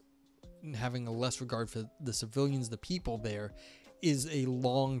like having a less regard for the civilians, the people there, is a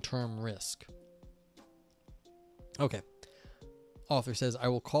long-term risk. Okay. Author says, I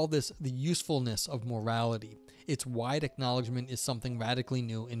will call this the usefulness of morality. Its wide acknowledgement is something radically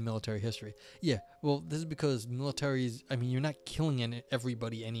new in military history. Yeah, well, this is because militaries, I mean, you're not killing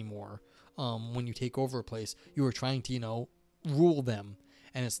everybody anymore. When you take over a place, you are trying to, rule them,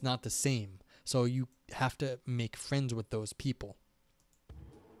 and it's not the same. So you have to make friends with those people.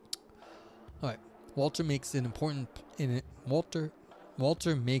 All right. Walter makes an important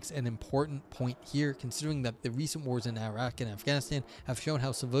point here, considering that the recent wars in Iraq and Afghanistan have shown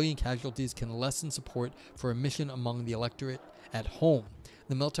how civilian casualties can lessen support for a mission among the electorate at home.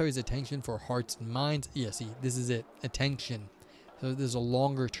 The military's attention for hearts and minds, this is it, attention. So there's a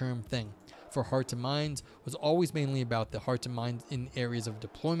longer term thing. For hearts and minds was always mainly about the hearts and minds in areas of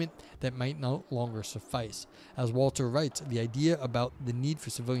deployment that might no longer suffice. As Walter writes, the idea about the need for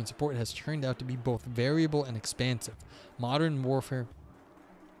civilian support has turned out to be both variable and expansive. Modern warfare...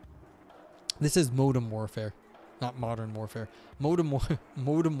 This is modem warfare, not modern warfare.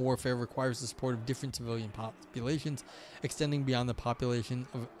 Modem warfare requires the support of different civilian populations, extending beyond the population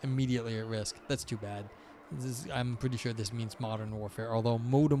of immediately at risk. That's too bad. I'm pretty sure this means modern warfare, although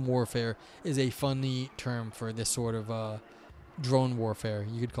modem warfare is a funny term for this sort of drone warfare.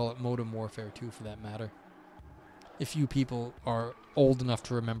 You could call it modem warfare too, for that matter. If you people are old enough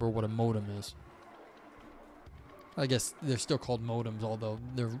to remember what a modem is. I guess they're still called modems, although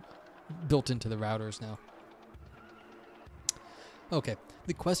they're built into the routers now. Okay,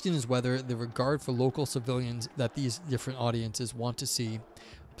 the question is whether the regard for local civilians that these different audiences want to see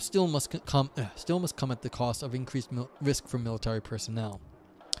still must come at the cost of increased risk for military personnel.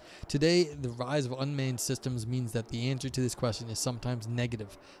 Today, the rise of unmanned systems means that the answer to this question is sometimes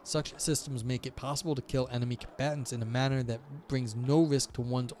negative. Such systems make it possible to kill enemy combatants in a manner that brings no risk to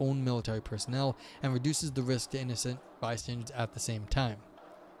one's own military personnel and reduces the risk to innocent bystanders at the same time.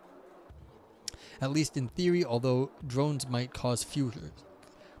 At least in theory, although drones might cause fewer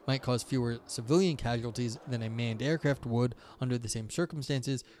civilian casualties than a manned aircraft would under the same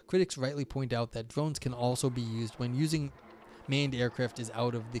circumstances, critics rightly point out that drones can also be used when using manned aircraft is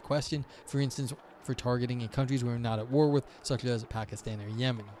out of the question, for instance, for targeting in countries we're not at war with, such as Pakistan or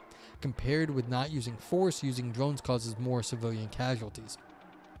Yemen. Compared with not using force, using drones causes more civilian casualties.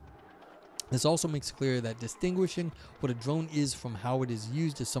 This also makes clear that distinguishing what a drone is from how it is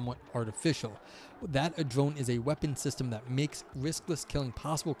used is somewhat artificial. That a drone is a weapon system that makes riskless killing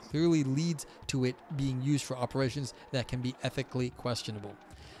possible clearly leads to it being used for operations that can be ethically questionable.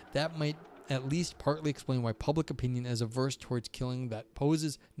 That might at least partly explain why public opinion is averse towards killing that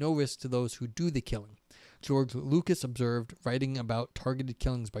poses no risk to those who do the killing. George Lucas observed, writing about targeted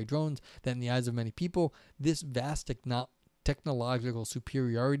killings by drones, that in the eyes of many people, this vast technological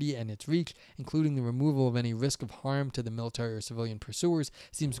superiority and its reach, including the removal of any risk of harm to the military or civilian pursuers,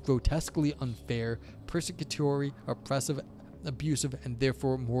 seems grotesquely unfair, persecutory, oppressive, abusive, and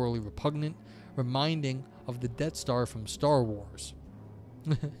therefore morally repugnant, reminding of the Death Star from Star Wars.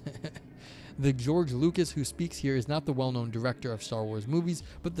 The George Lucas who speaks here is not the well-known director of Star Wars movies,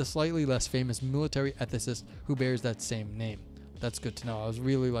 but the slightly less famous military ethicist who bears that same name. That's good to know. I was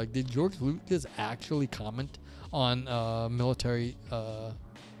really like, did George Lucas actually comment on military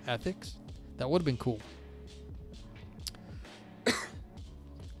ethics? That would have been cool.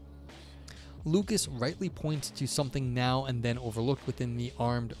 Lucas rightly points to something now and then overlooked within the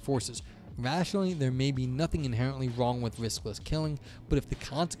armed forces. Rationally, there may be nothing inherently wrong with riskless killing, but if the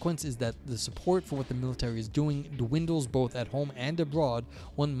consequence is that the support for what the military is doing dwindles both at home and abroad,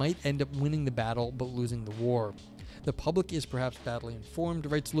 one might end up winning the battle but losing the war. The public is perhaps badly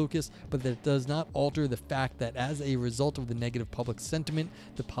informed, writes Lucas, but that does not alter the fact that as a result of the negative public sentiment,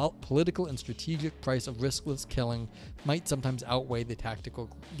 the political and strategic price of riskless killing might sometimes outweigh the tactical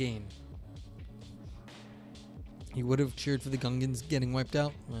gain. You would have cheered for the Gungans getting wiped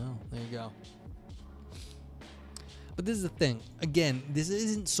out? Well, there you go. But this is the thing. Again, this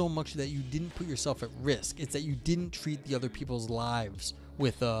isn't so much that you didn't put yourself at risk. It's that you didn't treat the other people's lives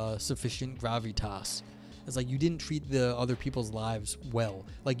with sufficient gravitas. It's like you didn't treat the other people's lives well.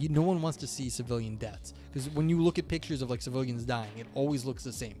 Like, no one wants to see civilian deaths. Because when you look at pictures of, like, civilians dying, it always looks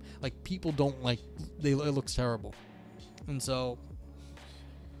the same. Like, people don't like... it looks terrible. And so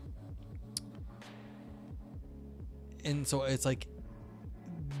it's like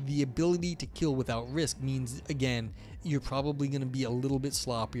the ability to kill without risk means, again, you're probably going to be a little bit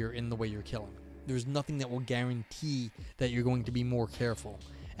sloppier in the way you're killing. There's nothing that will guarantee that you're going to be more careful.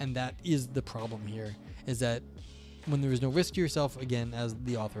 And that is the problem here, is that when there is no risk to yourself, again, as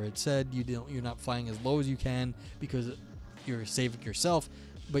the author had said, you're not flying as low as you can because you're saving yourself,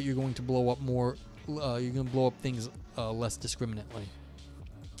 but you're going to blow up more, you're going to blow up things less discriminately.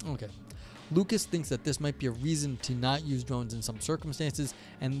 Okay. Lucas thinks that this might be a reason to not use drones in some circumstances,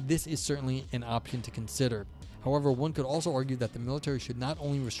 and this is certainly an option to consider. However, one could also argue that the military should not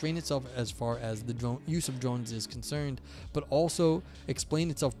only restrain itself as far as the use of drones is concerned, but also explain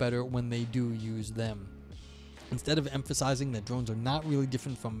itself better when they do use them. Instead of emphasizing that drones are not really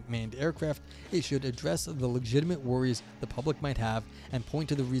different from manned aircraft, it should address the legitimate worries the public might have and point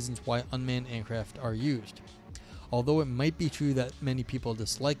to the reasons why unmanned aircraft are used. Although it might be true that many people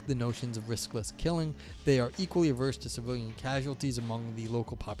dislike the notions of riskless killing, they are equally averse to civilian casualties among the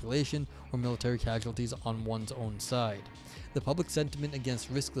local population or military casualties on one's own side. The public sentiment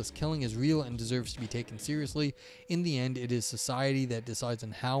against riskless killing is real and deserves to be taken seriously. In the end, it is society that decides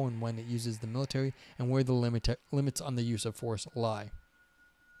on how and when it uses the military and where the limits on the use of force lie.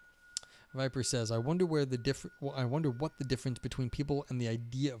 Viper says, I wonder what the difference between people and the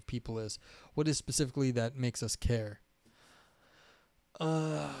idea of people is. What is specifically that makes us care?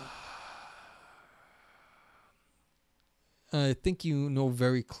 I think you know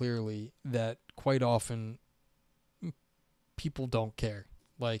very clearly that quite often people don't care.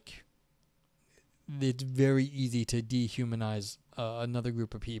 Like, it's very easy to dehumanize another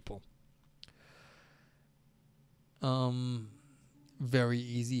group of people. Very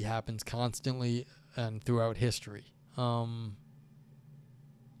easy, happens constantly and throughout history.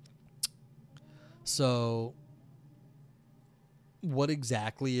 So what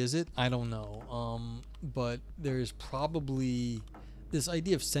exactly is it? I don't know. But there's probably this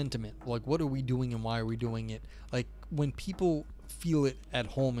idea of sentiment. Like, what are we doing and why are we doing it? Like, when people feel it at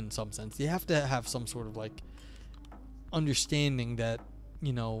home in some sense, they have to have some sort of, like, understanding that,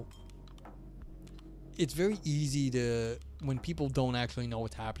 you know, it's very easy to, when people don't actually know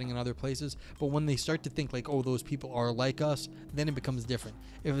what's happening in other places, but when they start to think like, oh, those people are like us, then it becomes different.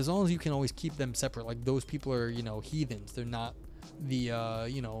 If, as long as you can always keep them separate, like, those people are, you know, heathens. They're not the,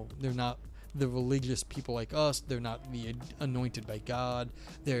 you know, they're not the religious people like us. They're not the anointed by God.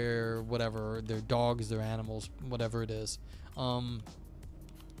 They're whatever. They're dogs. They're animals. Whatever it is.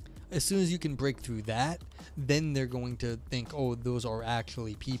 As soon as you can break through that, then they're going to think, oh, those are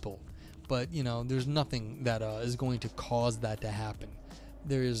actually people. But, you know, there's nothing that is going to cause that to happen.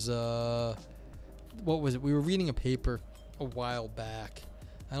 There's, what was it? We were reading a paper a while back.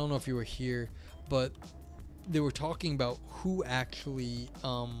 I don't know if you were here, but they were talking about who actually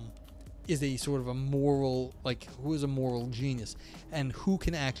is a sort of a moral, like, who is a moral genius and who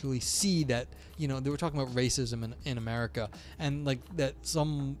can actually see that, you know, they were talking about racism in America, and, like, that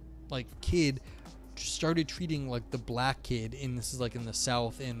some, like, kid started treating, like, the black kid this is like in the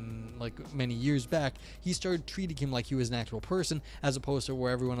South in, like, many years back. He started treating him like he was an actual person, as opposed to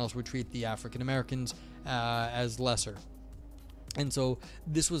where everyone else would treat the African Americans as lesser. And so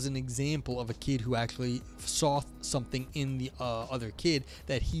this was an example of a kid who actually saw something in the other kid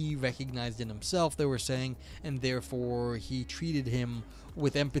that he recognized in himself, they were saying, and therefore he treated him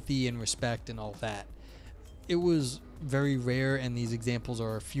with empathy and respect and all that. It was very rare, and these examples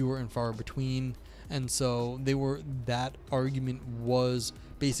are fewer and far between. And so that argument was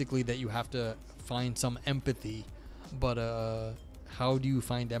basically that you have to find some empathy. But how do you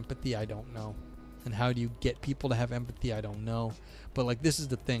find empathy? I don't know. And how do you get people to have empathy? I don't know. But, like, this is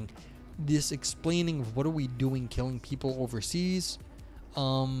the thing. This explaining of what are we doing killing people overseas,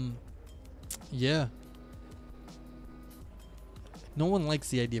 Yeah. No one likes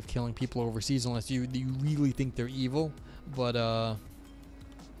the idea of killing people overseas unless you really think they're evil. But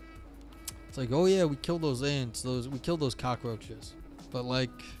it's like, oh yeah, we killed those ants, we killed those cockroaches. But like,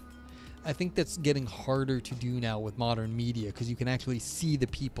 I think that's getting harder to do now with modern media because you can actually see the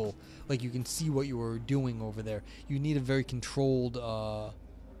people. Like, you can see what you were doing over there. You need a very controlled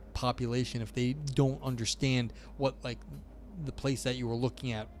population if they don't understand what, like, the place that you were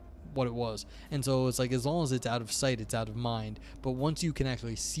looking at, what it was. And so it's like, as long as it's out of sight, it's out of mind. But once you can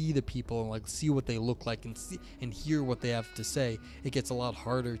actually see the people and like see what they look like and see and hear what they have to say, it gets a lot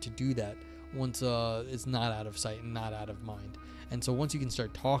harder to do that once it's not out of sight and not out of mind. And so once you can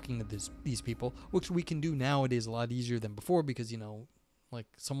start talking to these people, which we can do nowadays a lot easier than before, because, you know, like,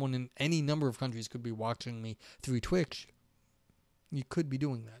 someone in any number of countries could be watching me through Twitch. You could be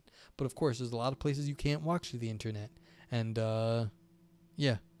doing that. But of course, there's a lot of places you can't watch through the internet. And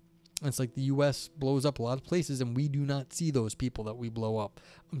yeah, it's like the US blows up a lot of places and we do not see those people that we blow up.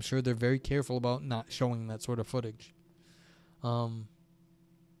 I'm sure they're very careful about not showing that sort of footage.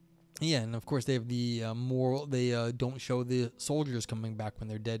 Yeah, and of course they have the moral. They don't show the soldiers coming back when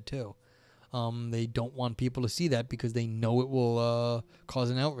they're dead too. They don't want people to see that because they know it will cause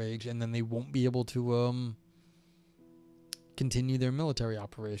an outrage, and then they won't be able to continue their military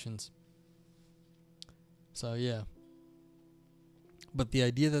operations. So yeah. But the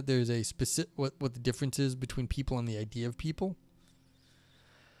idea that there's a specific what the difference is between people and the idea of people,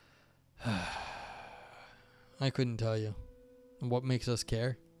 I couldn't tell you. What makes us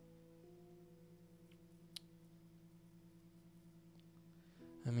care?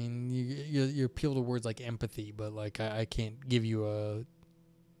 I mean, you appeal to words like empathy, but like I can't give you a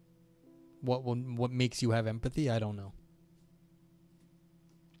what makes you have empathy. I don't know.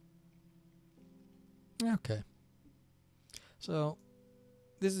 Okay. So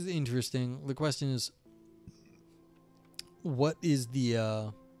this is interesting. The question is, what is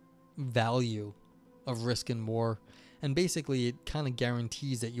the value of risk in war? And basically, it kind of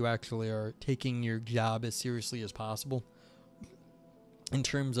guarantees that you actually are taking your job as seriously as possible, in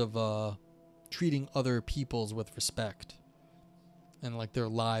terms of treating other peoples with respect and like their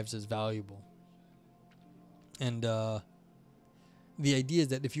lives as valuable. And the idea is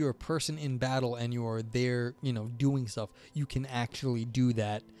that if you're a person in battle and you are there, you know, doing stuff, you can actually do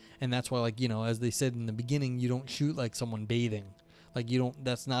that. And that's why, like, you know, as they said in the beginning, you don't shoot like someone bathing. Like, you don't,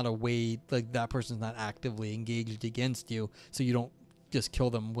 that's not a way, like, that person's not actively engaged against you, so you don't just kill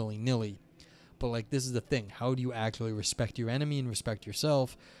them willy-nilly. But, like, this is the thing. How do you actually respect your enemy and respect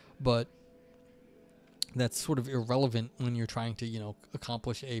yourself? But that's sort of irrelevant when you're trying to, you know,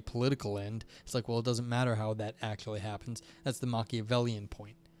 accomplish a political end. It's like, well, it doesn't matter how that actually happens. That's the Machiavellian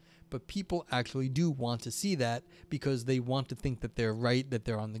point. But people actually do want to see that because they want to think that they're right, that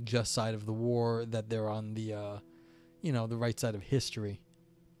they're on the just side of the war, that they're on the, you know, the right side of history.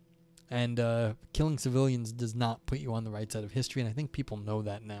 And killing civilians does not put you on the right side of history, and I think people know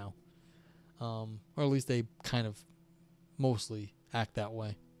that now. Or at least they kind of mostly act that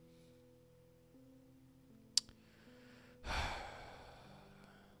way.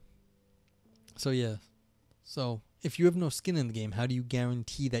 So yeah. So if you have no skin in the game, how do you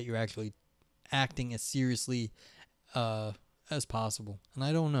guarantee that you're actually acting as seriously as possible? And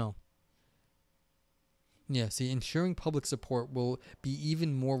I don't know. Yeah, see, ensuring public support will be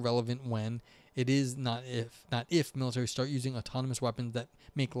even more relevant when it is not if military start using autonomous weapons that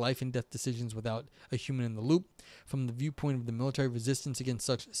make life and death decisions without a human in the loop. From the viewpoint of the military, resistance against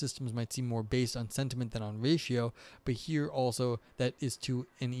such systems might seem more based on sentiment than on ratio, but here also that is to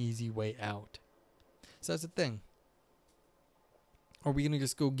an easy way out. So that's the thing. Are we going to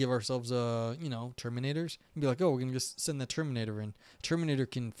just go give ourselves, you know, Terminators? And be like, oh, we're going to just send the Terminator in. Terminator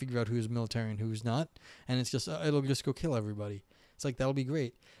can figure out who's military and who's not. And it's just, it'll just go kill everybody. It's like, that'll be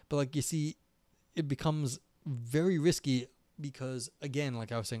great. But, like, you see, it becomes very risky because, again,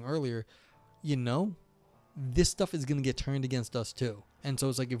 like I was saying earlier, you know, this stuff is going to get turned against us too. And so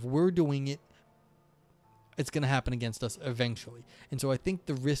it's like, if we're doing it, it's going to happen against us eventually. And so I think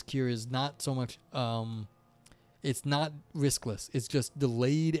the risk here is not so much, it's not riskless. It's just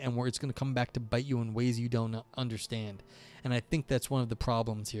delayed, and where it's going to come back to bite you in ways you don't understand. And I think that's one of the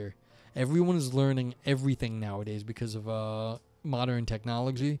problems here. Everyone is learning everything nowadays because of modern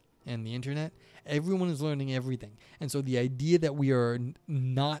technology and the internet. Everyone is learning everything. And so the idea that we are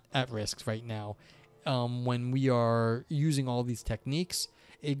not at risk right now, when we are using all these techniques,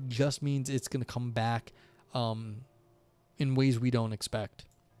 it just means it's going to come back in ways we don't expect.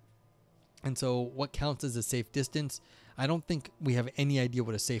 And so what counts as a safe distance? I don't think we have any idea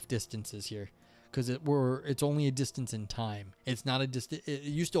what a safe distance is here. because it's only a distance in time. It's not a distance. It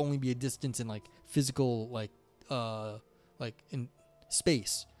used to only be a distance in like physical, like in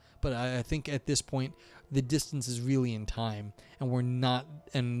space. But I think at this point the distance is really in time, and we're not.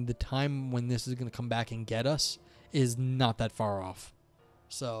 And the time when this is going to come back and get us is not that far off.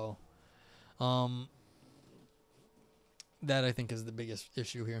 So, that I think is the biggest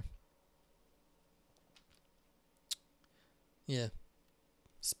issue here. Yeah.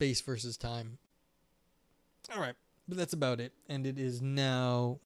 Space versus time. All right. But that's about it. And it is now